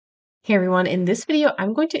Hey everyone, in this video,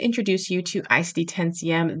 I'm going to introduce you to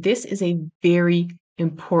ICD-10-CM. This is a very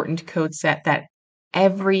important code set that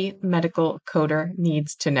every medical coder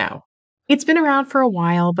needs to know. It's been around for a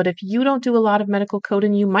while, but if you don't do a lot of medical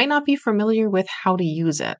coding, you might not be familiar with how to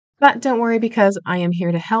use it. But don't worry because I am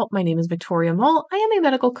here to help. My name is Victoria Mull. I am a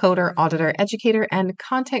medical coder, auditor, educator, and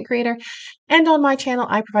content creator. And on my channel,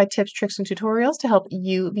 I provide tips, tricks, and tutorials to help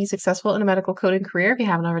you be successful in a medical coding career. If you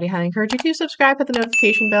haven't already, I highly encourage you to subscribe, hit the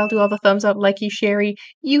notification bell, do all the thumbs up, likey, sharey,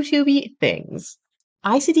 YouTubey things.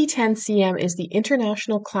 ICD-10-CM is the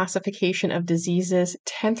International Classification of Diseases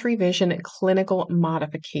 10th Revision Clinical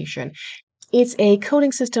Modification. It's a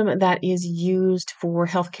coding system that is used for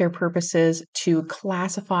healthcare purposes to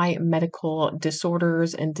classify medical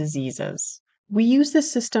disorders and diseases. We use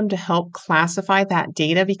this system to help classify that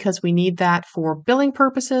data because we need that for billing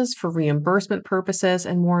purposes, for reimbursement purposes,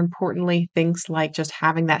 and more importantly, things like just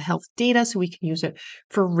having that health data so we can use it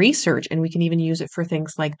for research and we can even use it for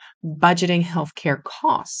things like budgeting healthcare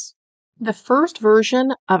costs. The first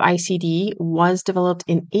version of ICD was developed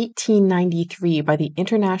in 1893 by the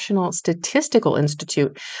International Statistical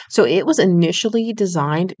Institute. So it was initially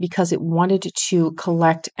designed because it wanted to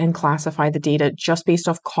collect and classify the data just based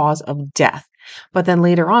off cause of death. But then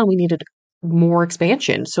later on, we needed more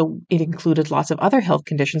expansion. So it included lots of other health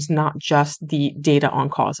conditions, not just the data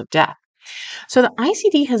on cause of death. So the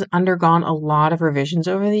ICD has undergone a lot of revisions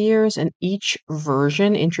over the years, and each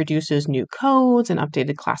version introduces new codes and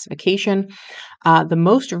updated classification. The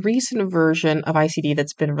most recent version of ICD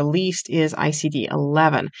that's been released is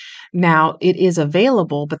ICD-11. Now, it is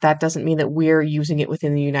available, but that doesn't mean that we're using it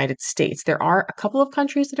within the United States. There are a couple of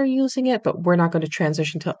countries that are using it, but we're not going to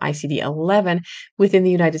transition to ICD-11 within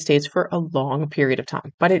the United States for a long period of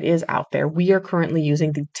time. But it is out there. We are currently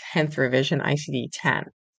using the 10th revision ICD-10.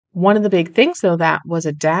 One of the big things, though, that was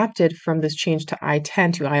adapted from this change to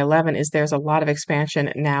I-10 to I-11 is there's a lot of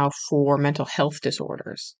expansion now for mental health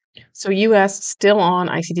disorders. So US still on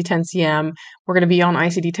ICD-10-CM. We're going to be on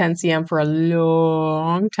ICD-10-CM for a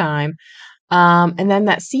long time. And then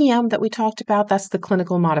that CM that we talked about, that's the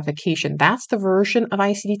clinical modification. That's the version of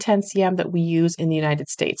ICD-10-CM that we use in the United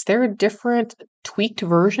States. There are different tweaked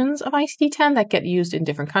versions of ICD-10 that get used in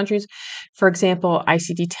different countries. For example,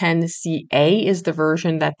 ICD-10-CA is the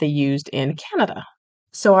version that they used in Canada.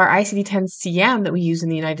 So our ICD-10-CM that we use in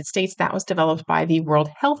the United States, that was developed by the World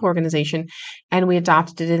Health Organization, and we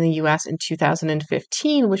adopted it in the US in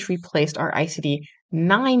 2015, which replaced our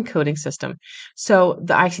ICD-9 coding system. So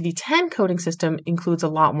the ICD-10 coding system includes a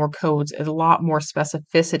lot more codes, a lot more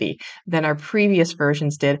specificity than our previous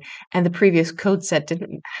versions did, and the previous code set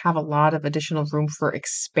didn't have a lot of additional room for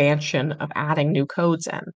expansion of adding new codes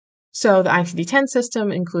in. So the ICD-10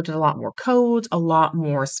 system included a lot more codes, a lot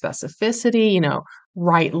more specificity,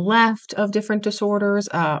 right, left of different disorders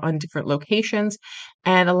on different locations,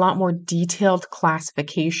 and a lot more detailed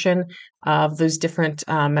classification of those different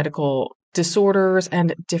medical disorders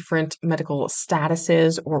and different medical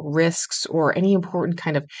statuses or risks or any important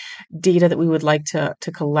kind of data that we would like to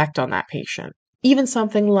collect on that patient. Even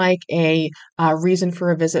something like a reason for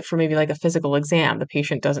a visit for maybe like a physical exam. The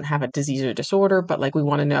patient doesn't have a disease or disorder, but like we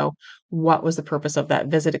want to know what was the purpose of that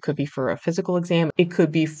visit. It could be for a physical exam. It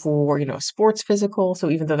could be for, a sports physical. So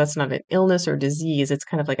even though that's not an illness or disease, it's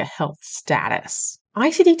kind of like a health status.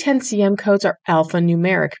 ICD-10-CM codes are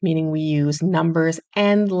alphanumeric, meaning we use numbers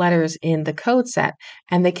and letters in the code set,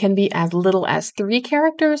 and they can be as little as 3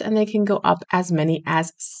 characters, and they can go up as many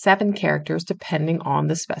as 7 characters, depending on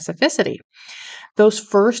the specificity. Those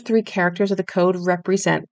first 3 characters of the code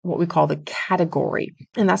represent what we call the category,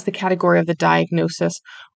 and that's the category of the diagnosis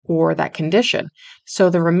or that condition. So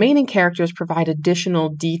the remaining characters provide additional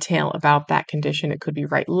detail about that condition. It could be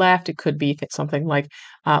right, left. It could be something like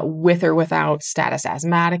with or without status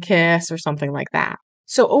asthmaticus or something like that.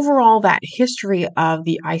 So overall, that history of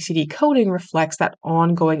the ICD coding reflects that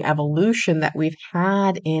ongoing evolution that we've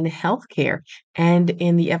had in healthcare and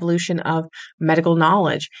in the evolution of medical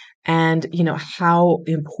knowledge and, how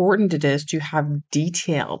important it is to have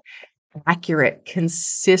detailed, accurate,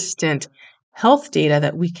 consistent health data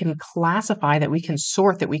that we can classify, that we can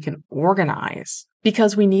sort, that we can organize.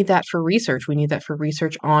 Because we need that for research. We need that for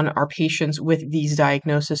research on our patients with these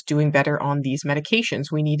diagnoses doing better on these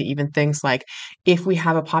medications. We need even things like if we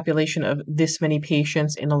have a population of this many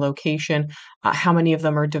patients in a location, how many of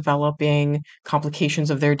them are developing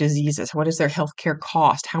complications of their diseases? What is their healthcare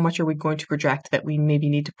cost? How much are we going to project that we maybe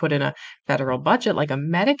need to put in a federal budget, like a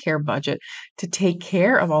Medicare budget, to take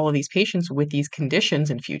care of all of these patients with these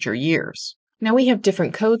conditions in future years? Now we have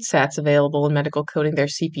different code sets available in medical coding.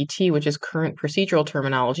 There's CPT, which is current procedural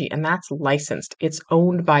terminology, and that's licensed. It's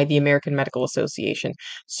owned by the American Medical Association.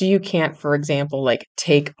 So you can't, for example, like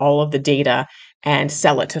take all of the data and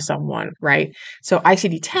sell it to someone, right? So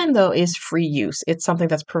ICD-10 though is free use. It's something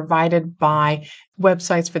that's provided by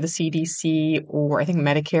websites for the CDC, or I think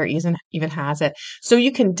Medicare even has it. So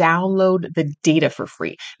you can download the data for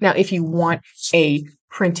free. Now, if you want a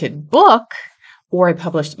printed book or a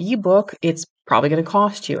published ebook, it's probably going to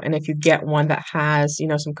cost you. And if you get one that has,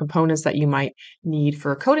 some components that you might need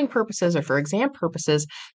for coding purposes or for exam purposes,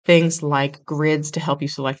 things like grids to help you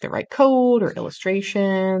select the right code, or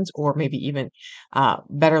illustrations, or maybe even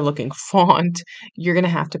better looking font, you're going to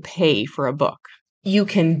have to pay for a book. You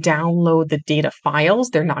can download the data files.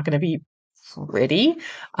 They're not going to be pretty,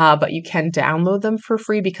 but you can download them for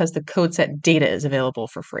free because the code set data is available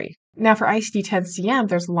for free. Now for ICD-10-CM,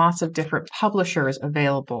 there's lots of different publishers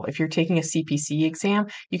available. If you're taking a CPC exam,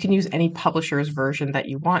 you can use any publisher's version that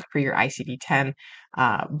you want for your ICD-10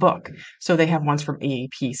 book. So they have ones from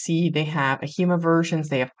AAPC, they have AHIMA versions,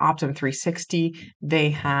 they have Optum 360, they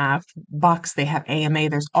have Bucks, they have AMA.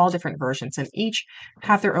 There's all different versions, and each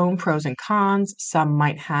have their own pros and cons. Some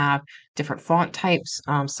might have different font types.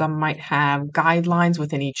 Some might have guidelines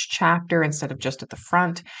within each chapter instead of just at the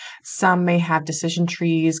front. Some may have decision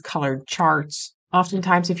trees, colored charts.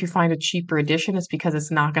 Oftentimes, if you find a cheaper edition, it's because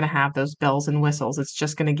it's not going to have those bells and whistles. It's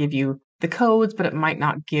just going to give you the codes, but it might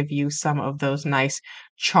not give you some of those nice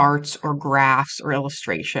charts or graphs or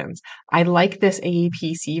illustrations. I like this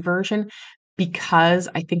AAPC version because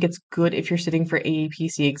I think it's good if you're sitting for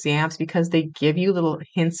AAPC exams, because they give you little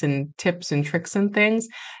hints and tips and tricks and things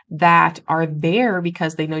that are there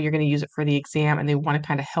because they know you're going to use it for the exam and they want to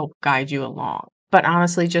kind of help guide you along. But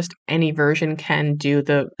honestly, just any version can do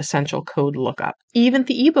the essential code lookup, even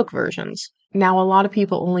the ebook versions. Now, a lot of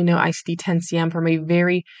people only know ICD-10-CM from a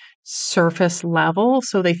very surface level,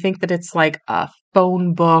 so they think that it's like a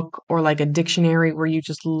phone book or like a dictionary where you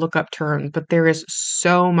just look up terms, but there is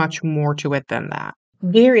so much more to it than that.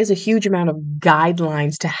 There is a huge amount of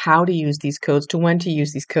guidelines to how to use these codes, to when to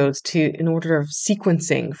use these codes, to in order of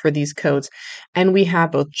sequencing for these codes. And we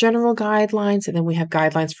have both general guidelines, and then we have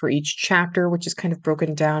guidelines for each chapter, which is kind of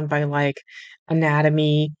broken down by like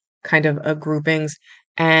anatomy kind of groupings.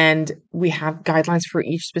 And we have guidelines for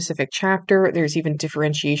each specific chapter. There's even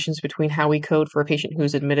differentiations between how we code for a patient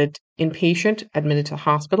who's inpatient, admitted to the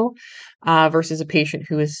hospital, versus a patient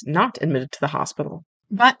who is not admitted to the hospital.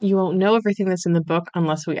 But you won't know everything that's in the book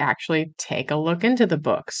unless we actually take a look into the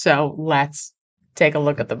book. So let's take a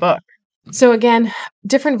look at the book. So again,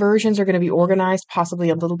 different versions are going to be organized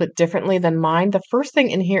possibly a little bit differently than mine. The first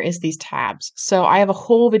thing in here is these tabs. So I have a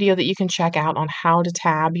whole video that you can check out on how to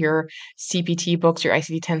tab your CPT books, your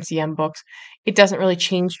ICD-10-CM books. It doesn't really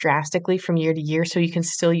change drastically from year to year, so you can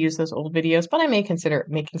still use those old videos, but I may consider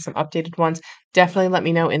making some updated ones. Definitely let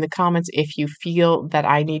me know in the comments if you feel that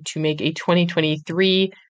I need to make a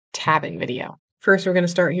 2023 tabbing video. First, we're going to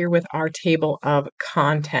start here with our table of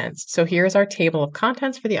contents. So here's our table of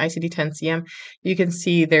contents for the ICD-10-CM. You can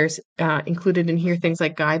see there's included in here things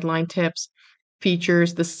like guideline tips,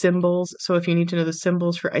 features, the symbols. So if you need to know the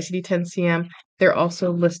symbols for ICD-10-CM, they're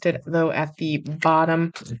also listed though at the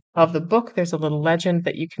bottom of the book. There's a little legend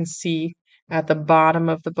that you can see at the bottom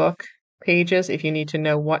of the book pages if you need to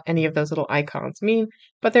know what any of those little icons mean.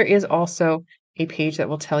 But there is also a page that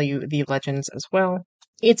will tell you the legends as well.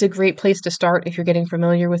 It's a great place to start if you're getting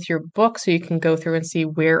familiar with your book, so you can go through and see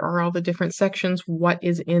where are all the different sections, what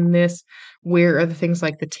is in this, where are the things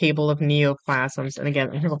like the table of neoplasms. And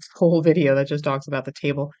again, I have a whole video that just talks about the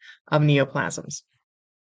table of neoplasms.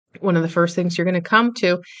 One of the first things you're going to come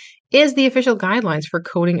to is the official guidelines for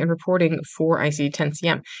coding and reporting for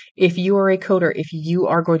ICD-10-CM. If you are a coder, if you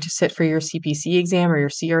are going to sit for your CPC exam or your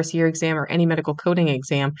CRC exam or any medical coding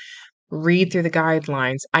exam, read through the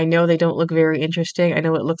guidelines. I know they don't look very interesting. I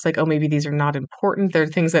know it looks like, oh, maybe these are not important. They're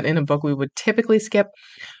things that in a book we would typically skip,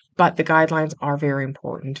 but the guidelines are very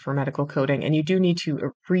important for medical coding, and you do need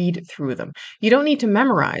to read through them. You don't need to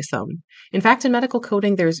memorize them. In fact, in medical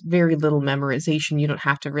coding, there's very little memorization. You don't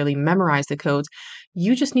have to really memorize the codes.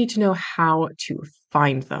 You just need to know how to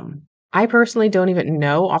find them. I personally don't even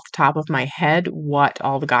know off the top of my head what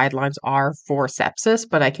all the guidelines are for sepsis,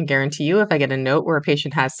 but I can guarantee you if I get a note where a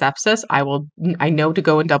patient has sepsis, I know to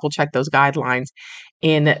go and double check those guidelines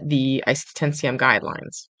in the ICD-10-CM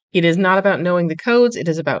guidelines. It is not about knowing the codes, it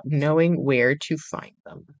is about knowing where to find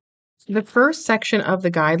them. The first section of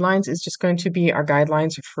the guidelines is just going to be our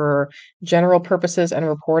guidelines for general purposes and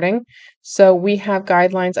reporting. So we have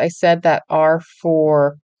guidelines, I said, that are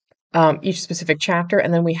for each specific chapter,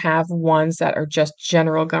 and then we have ones that are just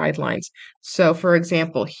general guidelines. So, for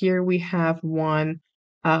example, here we have one,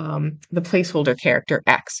 the placeholder character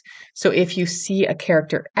X. So if you see a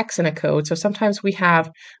character X in a code, so sometimes we have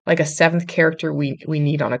like a seventh character we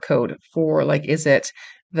need on a code for, like, is it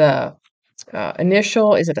the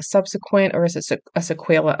initial, is it a subsequent, or is it a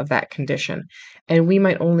sequela of that condition? And we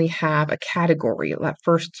might only have a category, that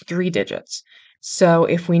first three digits. So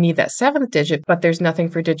if we need that seventh digit, but there's nothing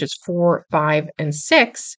for digits 4, 5, and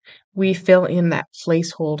 6, we fill in that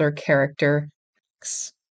placeholder character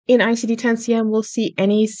X. In ICD-10-CM, we'll see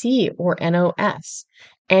NEC or NOS.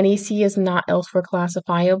 NEC is not elsewhere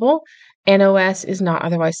classifiable. NOS is not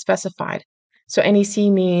otherwise specified. So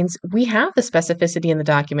NEC means we have the specificity in the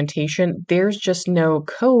documentation. There's just no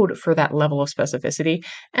code for that level of specificity.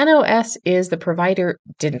 NOS is the provider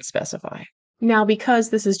didn't specify. Now,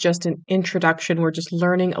 because this is just an introduction, we're just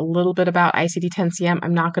learning a little bit about ICD-10-CM.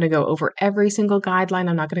 I'm not going to go over every single guideline.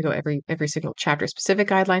 I'm not going to go every single chapter specific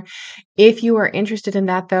guideline. If you are interested in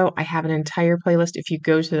that, though, I have an entire playlist. If you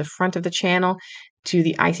go to the front of the channel to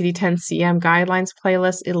the ICD-10-CM guidelines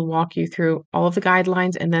playlist, it'll walk you through all of the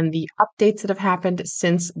guidelines and then the updates that have happened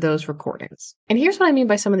since those recordings. And here's what I mean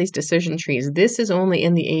by some of these decision trees. This is only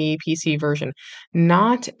in the AAPC version.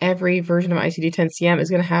 Not every version of ICD-10-CM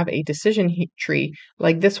is going to have a decision tree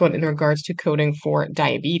like this one in regards to coding for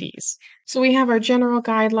diabetes. So we have our general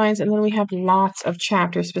guidelines, and then we have lots of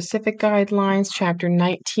chapter-specific guidelines. Chapter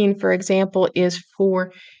 19, for example, is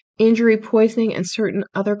for injury, poisoning, and certain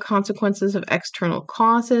other consequences of external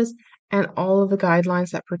causes, and all of the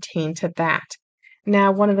guidelines that pertain to that.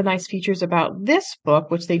 Now, one of the nice features about this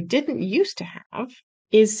book, which they didn't used to have,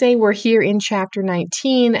 is say we're here in chapter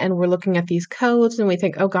 19 and we're looking at these codes and we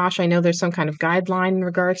think, oh gosh, I know there's some kind of guideline in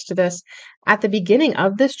regards to this. At the beginning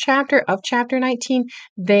of this chapter, of chapter 19,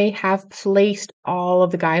 they have placed all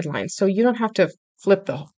of the guidelines. So you don't have to flip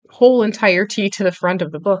the whole entirety to the front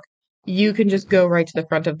of the book. You can just go right to the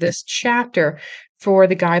front of this chapter for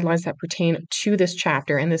the guidelines that pertain to this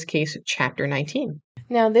chapter, in this case, chapter 19.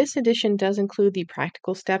 Now, this edition does include the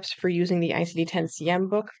practical steps for using the ICD-10-CM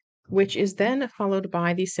book, which is then followed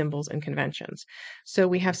by the symbols and conventions. So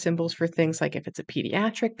we have symbols for things like if it's a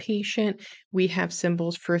pediatric patient. We have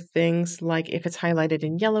symbols for things like if it's highlighted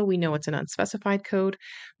in yellow, we know it's an unspecified code.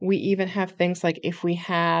 We even have things like if we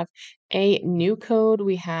have a new code,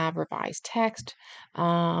 we have revised text,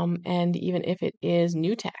 and even if it is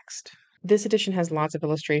new text. This edition has lots of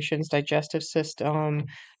illustrations: digestive system,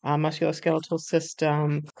 musculoskeletal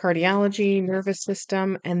system, cardiology, nervous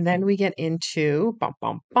system, and then we get into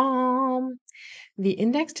the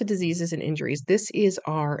index to diseases and injuries. This is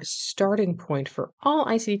our starting point for all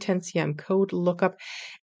ICD-10-CM code lookup,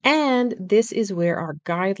 and this is where our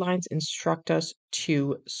guidelines instruct us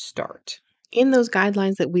to start. In those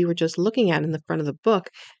guidelines that we were just looking at in the front of the book,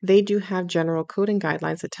 they do have general coding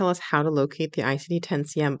guidelines that tell us how to locate the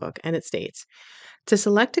ICD-10-CM book, and it states, to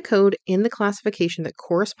select a code in the classification that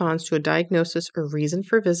corresponds to a diagnosis or reason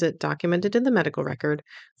for visit documented in the medical record,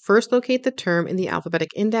 first locate the term in the alphabetic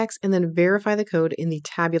index and then verify the code in the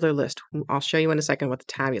tabular list. I'll show you in a second what the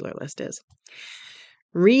tabular list is.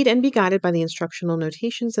 Read and be guided by the instructional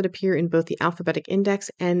notations that appear in both the alphabetic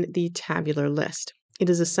index and the tabular list. It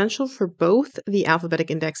is essential for both the alphabetic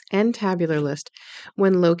index and tabular list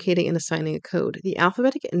when locating and assigning a code. The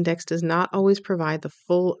alphabetic index does not always provide the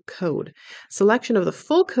full code. Selection of the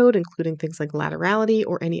full code, including things like laterality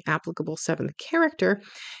or any applicable seventh character,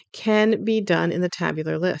 can be done in the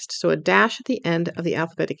tabular list. So a dash at the end of the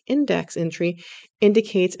alphabetic index entry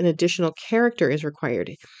indicates an additional character is required.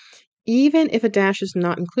 Even if a dash is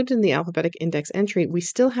not included in the alphabetic index entry, we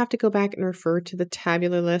still have to go back and refer to the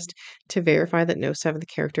tabular list to verify that no seventh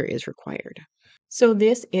character is required. So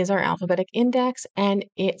this is our alphabetic index, and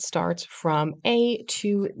it starts from A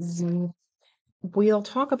to Z. We'll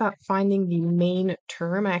talk about finding the main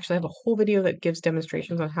term. I actually have a whole video that gives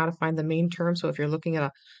demonstrations on how to find the main term. So if you're looking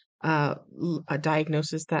at a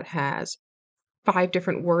diagnosis that has 5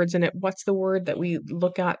 different words in it, what's the word that we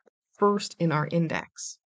look at first in our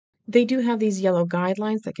index? They do have these yellow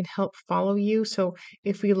guidelines that can help follow you. So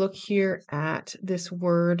if we look here at this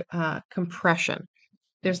word compression,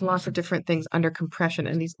 there's lots of different things under compression,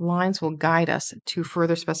 and these lines will guide us to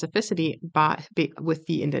further specificity with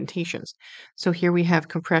the indentations. So here we have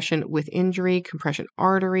compression with injury, compression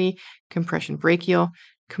artery, compression brachial,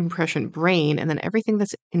 compression brain, and then everything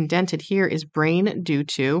that's indented here is brain due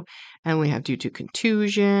to, and we have due to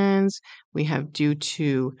contusions, we have due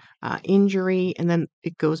to injury, and then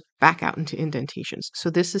it goes back out into indentations. So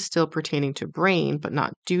this is still pertaining to brain, but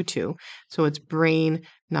not due to. So it's brain,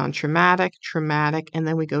 non-traumatic, traumatic, and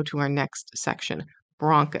then we go to our next section,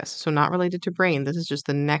 bronchus. So not related to brain. This is just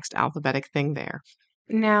the next alphabetic thing there.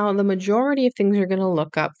 Now, the majority of things you're going to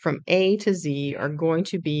look up from A to Z are going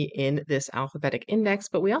to be in this alphabetic index,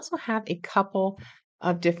 but we also have a couple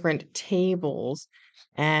of different tables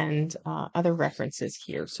and other references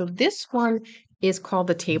here. So this one is called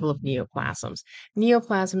the table of neoplasms.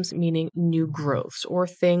 Neoplasms meaning new growths or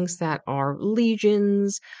things that are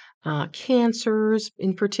lesions, cancers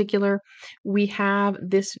in particular. We have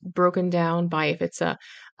this broken down by if it's a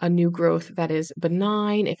new growth that is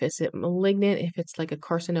benign, if it's malignant, if it's like a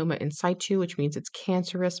carcinoma in situ, which means it's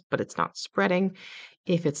cancerous, but it's not spreading,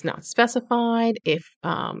 if it's not specified, if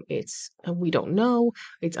it's we don't know,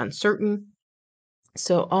 it's uncertain.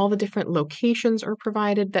 So all the different locations are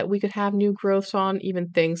provided that we could have new growths on, even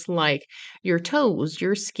things like your toes,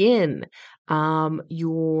 your skin,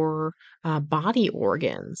 your body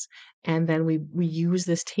organs. And then we use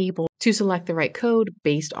this table to select the right code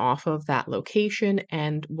based off of that location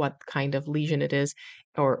and what kind of lesion it is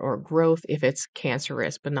or growth, if it's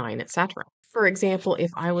cancerous, benign, etc. For example,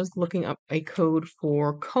 if I was looking up a code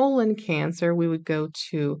for colon cancer, we would go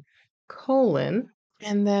to colon.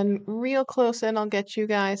 And then real close in, I'll get you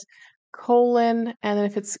guys colon. And then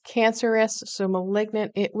if it's cancerous, so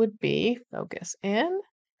malignant, it would be, focus in,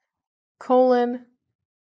 colon,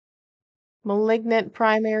 malignant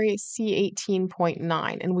primary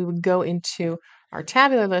C18.9. And we would go into our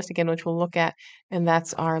tabular list again, which we'll look at, and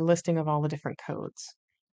that's our listing of all the different codes.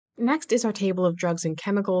 Next is our table of drugs and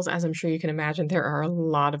chemicals. As I'm sure you can imagine, there are a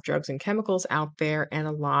lot of drugs and chemicals out there and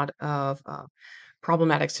a lot of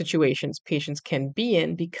problematic situations patients can be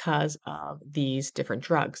in because of these different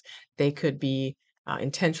drugs. They could be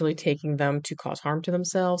intentionally taking them to cause harm to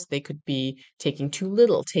themselves. They could be taking too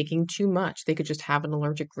little, taking too much. They could just have an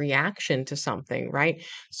allergic reaction to something, right?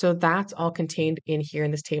 So that's all contained in here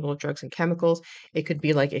in this table of drugs and chemicals. It could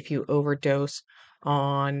be like if you overdose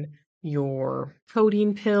on your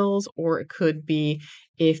codeine pills, or it could be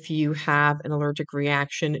if you have an allergic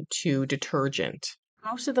reaction to detergent.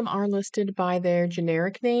 Most of them are listed by their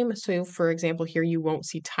generic name. So, for example, here you won't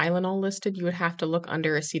see Tylenol listed. You would have to look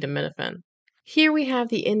under acetaminophen. Here we have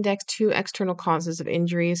the index to external causes of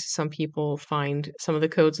injuries. Some people find some of the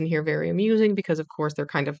codes in here very amusing because, of course, they're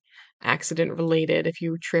kind of accident related. If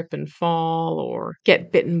you trip and fall, or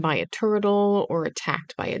get bitten by a turtle, or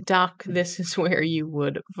attacked by a duck, this is where you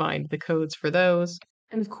would find the codes for those.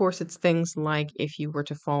 And of course, it's things like if you were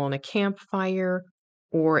to fall in a campfire,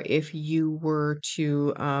 or if you were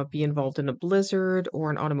to be involved in a blizzard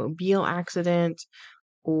or an automobile accident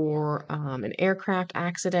or an aircraft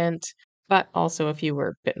accident, but also if you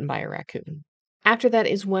were bitten by a raccoon. After that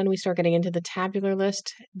is when we start getting into the tabular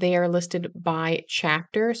list. They are listed by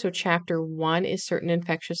chapter. So chapter 1 is certain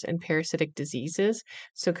infectious and parasitic diseases.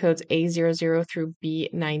 So codes A00 through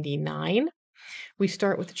B99. We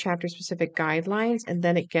start with the chapter specific guidelines and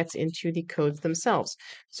then it gets into the codes themselves.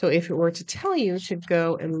 So if it were to tell you to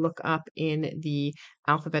go and look up in the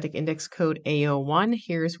alphabetic index code A01,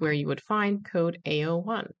 here's where you would find code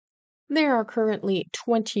A01. There are currently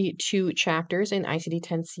 22 chapters in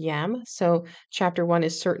ICD-10-CM. So chapter 1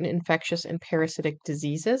 is certain infectious and parasitic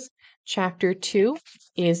diseases. Chapter 2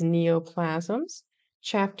 is neoplasms.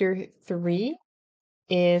 Chapter 3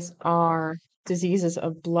 is our diseases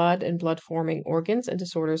of blood and blood-forming organs and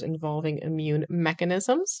disorders involving immune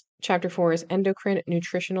mechanisms. Chapter 4 is endocrine,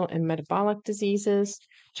 nutritional, and metabolic diseases.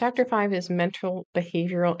 Chapter 5 is mental,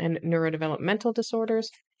 behavioral, and neurodevelopmental disorders.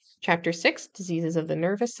 Chapter 6, diseases of the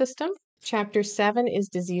nervous system. Chapter 7 is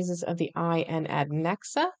diseases of the eye and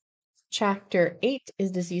adnexa. Chapter 8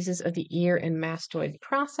 is diseases of the ear and mastoid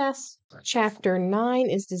process. Chapter 9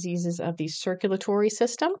 is diseases of the circulatory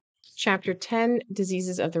system. Chapter 10,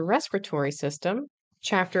 diseases of the respiratory system.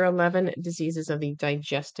 Chapter 11, diseases of the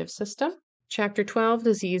digestive system. Chapter 12,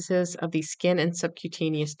 diseases of the skin and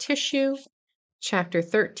subcutaneous tissue. Chapter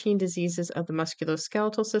 13, diseases of the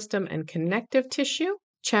musculoskeletal system and connective tissue.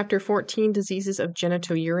 Chapter 14, diseases of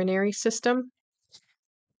genitourinary system.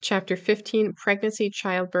 Chapter 15, pregnancy,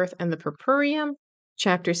 childbirth, and the puerperium.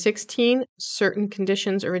 Chapter 16, certain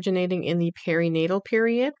conditions originating in the perinatal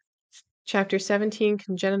period. Chapter 17,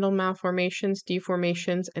 congenital malformations,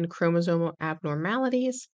 deformations, and chromosomal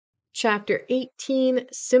abnormalities. Chapter 18,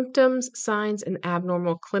 symptoms, signs, and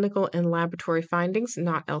abnormal clinical and laboratory findings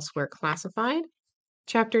not elsewhere classified.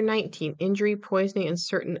 Chapter 19, injury, poisoning, and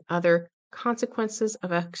certain other consequences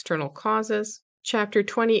of external causes. Chapter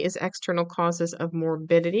 20 is external causes of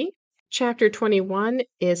morbidity. Chapter 21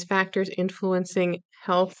 is factors influencing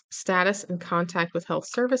health status and contact with health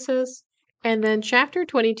services. And then chapter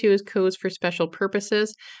 22 is codes for special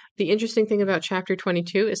purposes. The interesting thing about chapter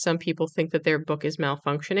 22 is some people think that their book is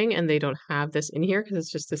malfunctioning and they don't have this in here because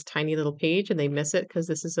it's just this tiny little page and they miss it because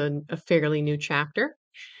this is a fairly new chapter.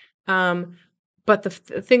 Um, but the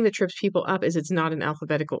thing that trips people up is it's not in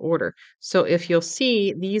alphabetical order. So if you'll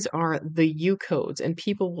see, these are the U codes, and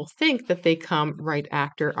people will think that they come right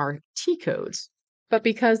after our T codes. But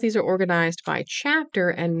because these are organized by chapter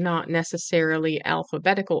and not necessarily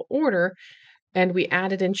alphabetical order, and we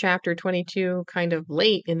added in chapter 22 kind of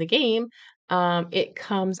late in the game, it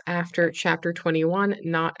comes after chapter 21,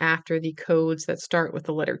 not after the codes that start with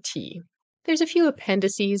the letter T. There's a few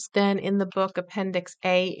appendices then in the book. Appendix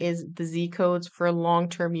A is the Z codes for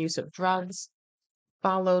long-term use of drugs,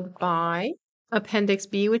 followed by Appendix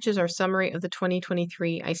B, which is our summary of the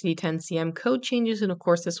 2023 ICD-10-CM code changes. And of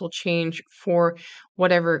course, this will change for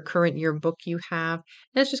whatever current year book you have.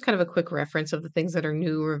 And it's just kind of a quick reference of the things that are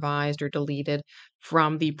new, revised, or deleted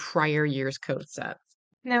from the prior year's code set.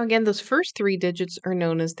 Now, again, those first three digits are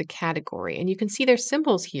known as the category, and you can see their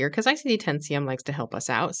symbols here because ICD-10-CM likes to help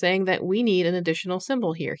us out, saying that we need an additional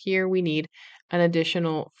symbol here. Here we need an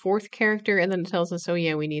additional fourth character, and then it tells us, oh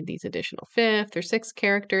yeah, we need these additional fifth or sixth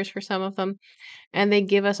characters for some of them. And they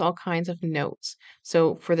give us all kinds of notes.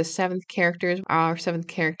 So for the seventh characters, our seventh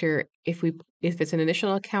character, if it's an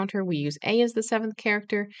additional encounter, we use A as the seventh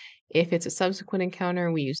character. If it's a subsequent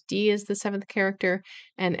encounter, we use D as the seventh character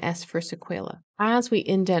and S for sequela. As we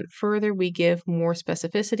indent further, we give more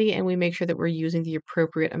specificity and we make sure that we're using the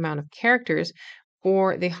appropriate amount of characters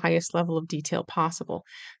for the highest level of detail possible.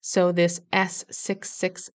 So this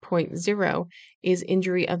S66.0 is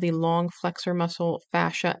injury of the long flexor muscle,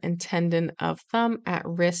 fascia, and tendon of thumb at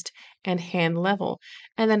wrist and hand level.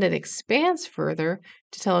 And then it expands further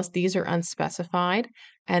to tell us these are unspecified.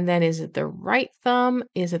 And then is it the right thumb?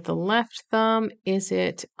 Is it the left thumb? Is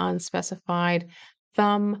it unspecified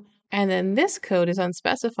thumb? And then this code is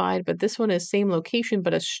unspecified, but this one is same location,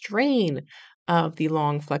 but a strain of the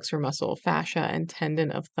long flexor muscle, fascia, and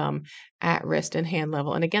tendon of thumb at wrist and hand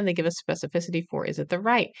level. And again, they give us specificity for is it the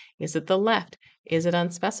right? Is it the left? Is it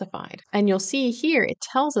unspecified? And you'll see here, it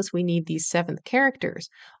tells us we need these seventh characters.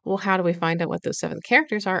 Well, how do we find out what those seventh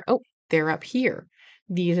characters are? Oh, they're up here.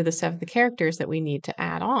 These are the seventh characters that we need to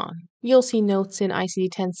add on. You'll see notes in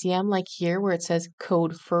ICD-10-CM like here where it says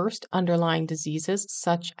code first underlying diseases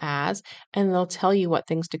such as, and they'll tell you what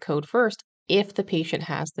things to code first if the patient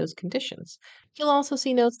has those conditions. You'll also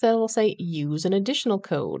see notes that will say use an additional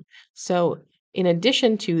code. So in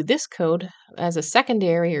addition to this code, as a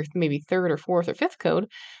secondary or maybe third or fourth or fifth code,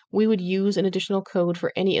 we would use an additional code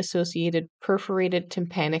for any associated perforated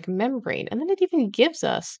tympanic membrane. And then it even gives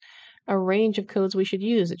us a range of codes we should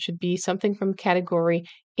use. It should be something from category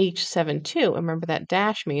H72. And remember that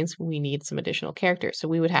dash means we need some additional characters. So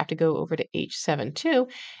we would have to go over to H72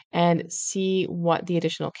 and see what the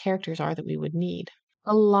additional characters are that we would need.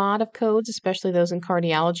 A lot of codes, especially those in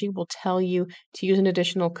cardiology, will tell you to use an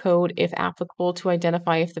additional code if applicable to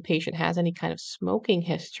identify if the patient has any kind of smoking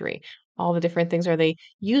history. All the different things. Are they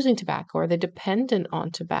using tobacco? Are they dependent on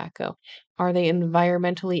tobacco? Are they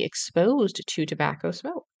environmentally exposed to tobacco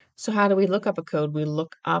smoke? So how do we look up a code? We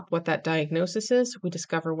look up what that diagnosis is. We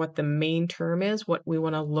discover what the main term is, what we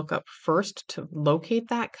want to look up first to locate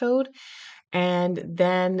that code. And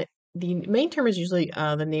then the main term is usually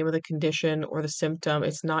the name of the condition or the symptom.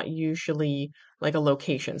 It's not usually like a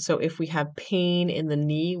location. So if we have pain in the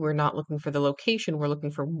knee, we're not looking for the location. We're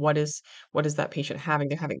looking for what is that patient having?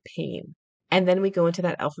 They're having pain. And then we go into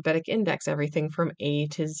that alphabetic index, everything from A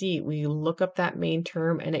to Z. We look up that main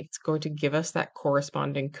term and it's going to give us that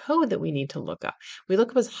corresponding code that we need to look up. We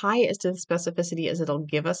look up as high as to the specificity as it'll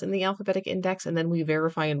give us in the alphabetic index, and then we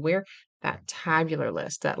verify and where that tabular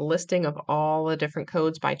list, that listing of all the different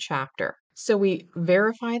codes by chapter. So we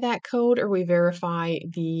verify that code or we verify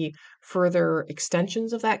the further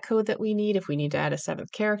extensions of that code that we need. If we need to add a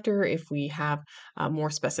seventh character, if we have more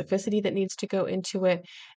specificity that needs to go into it.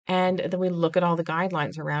 And then we look at all the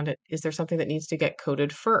guidelines around it. Is there something that needs to get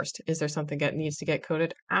coded first? Is there something that needs to get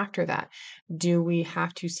coded after that? Do we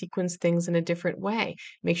have to sequence things in a different way?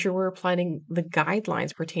 Make sure we're applying the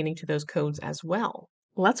guidelines pertaining to those codes as well.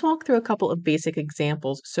 Let's walk through a couple of basic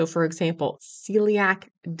examples. So for example, celiac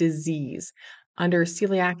disease. Under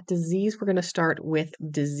celiac disease, we're going to start with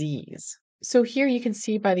disease. So here you can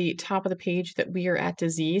see by the top of the page that we are at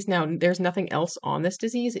disease. Now, there's nothing else on this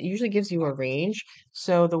disease. It usually gives you a range.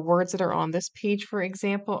 So the words that are on this page, for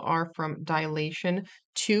example, are from dilation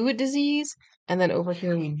to disease. And then over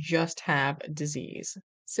here, we just have disease.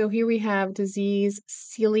 So here we have disease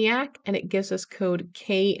celiac, and it gives us code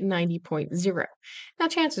K90.0. Now,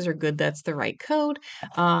 chances are good that's the right code.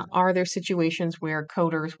 Are there situations where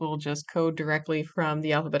coders will just code directly from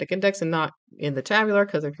the alphabetic index and not in the tabular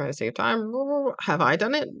because they're trying to save time? Have I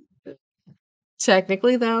done it?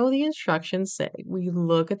 Technically, though, the instructions say we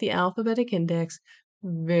look at the alphabetic index,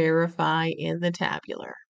 verify in the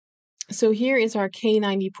tabular. So here is our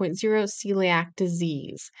K90.0 celiac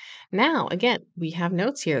disease. Now, again, we have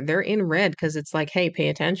notes here. They're in red because it's like, hey, pay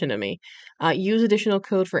attention to me. Use additional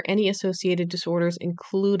code for any associated disorders,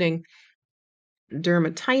 including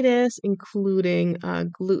dermatitis, including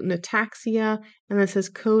gluten ataxia, and this says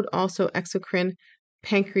code also exocrine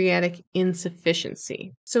pancreatic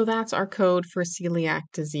insufficiency. So that's our code for celiac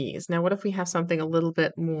disease. Now, what if we have something a little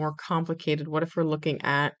bit more complicated? What if we're looking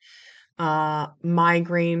at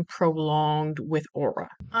migraine prolonged with aura?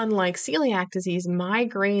 Unlike celiac disease,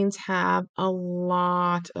 migraines have a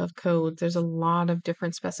lot of codes. There's a lot of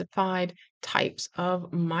different specified types of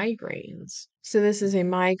migraines. So this is a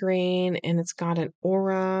migraine and it's got an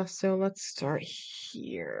aura. So let's start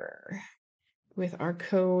here with our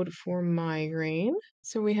code for migraine.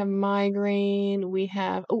 So we have migraine, we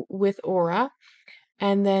have with aura.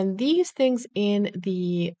 And then these things in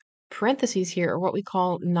the parentheses here are what we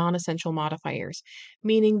call non-essential modifiers,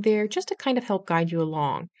 meaning they're just to kind of help guide you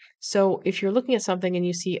along. So if you're looking at something and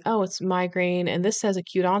you see, oh, it's migraine and this says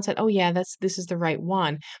acute onset, oh yeah, this is the right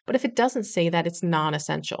one. But if it doesn't say that, it's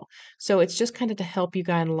non-essential. So it's just kind of to help you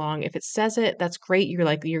guide along. If it says it, that's great.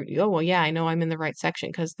 Oh well, yeah, I know I'm in the right section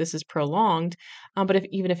because this is prolonged. But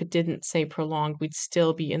even if it didn't say prolonged, we'd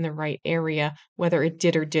still be in the right area, whether it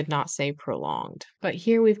did or did not say prolonged. But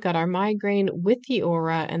here we've got our migraine with the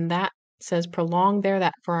aura, and that says prolonged there,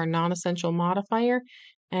 that for our non-essential modifier.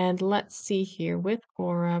 And let's see here with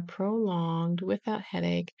aura, prolonged, without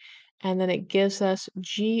headache. And then it gives us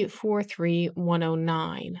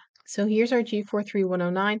G43109. So here's our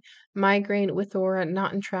G43109, migraine with aura,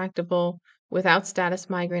 not intractable, without status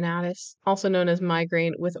migrainatus, also known as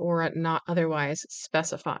migraine with aura not otherwise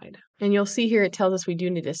specified. And you'll see here it tells us we do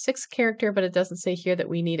need a sixth character, but it doesn't say here that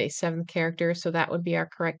we need a seventh character, so that would be our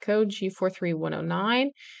correct code,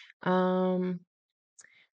 G43109.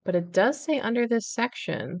 But it does say under this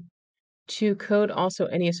section to code also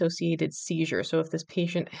any associated seizure. So if this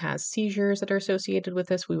patient has seizures that are associated with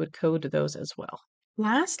this, we would code those as well.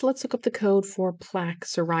 Last, let's look up the code for plaque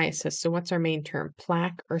psoriasis. So what's our main term,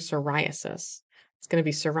 plaque or psoriasis? It's going to be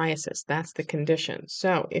psoriasis. That's the condition.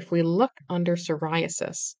 So if we look under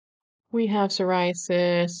psoriasis, we have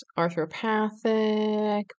psoriasis,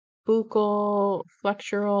 arthropathic, buccal,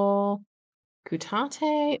 flexural,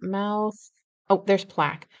 cutate, mouth. Oh, there's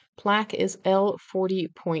plaque. Plaque is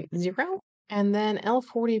L40.0. And then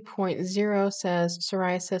L40.0 says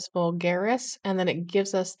psoriasis vulgaris, and then it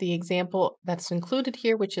gives us the example that's included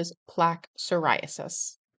here, which is plaque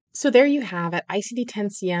psoriasis. So there you have it.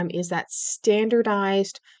 ICD-10-CM is that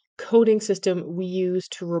standardized coding system we use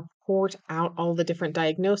to report out all the different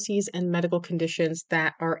diagnoses and medical conditions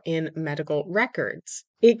that are in medical records.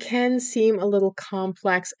 It can seem a little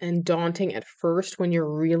complex and daunting at first when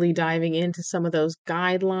you're really diving into some of those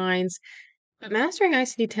guidelines. But mastering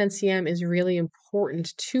ICD-10-CM is really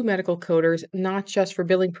important to medical coders, not just for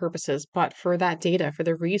billing purposes, but for that data, for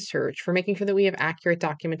the research, for making sure that we have accurate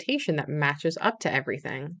documentation that matches up to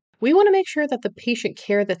everything. We want to make sure that the patient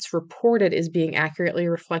care that's reported is being accurately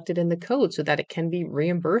reflected in the code so that it can be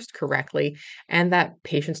reimbursed correctly and that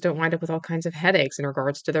patients don't wind up with all kinds of headaches in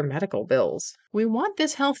regards to their medical bills. We want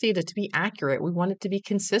this health data to be accurate. We want it to be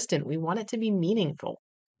consistent. We want it to be meaningful.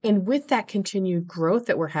 And with that continued growth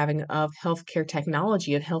that we're having of healthcare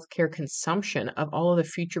technology, of healthcare consumption, of all of the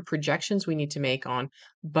future projections we need to make on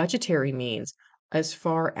budgetary means, as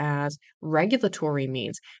far as regulatory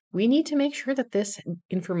means, we need to make sure that this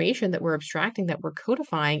information that we're abstracting, that we're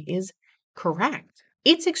codifying, is correct.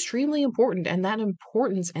 It's extremely important, and that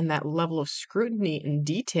importance and that level of scrutiny and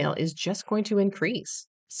detail is just going to increase.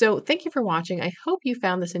 So thank you for watching. I hope you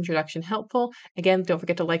found this introduction helpful. Again, don't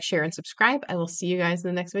forget to like, share, and subscribe. I will see you guys in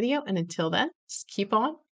the next video. And until then, just keep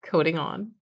on coding on.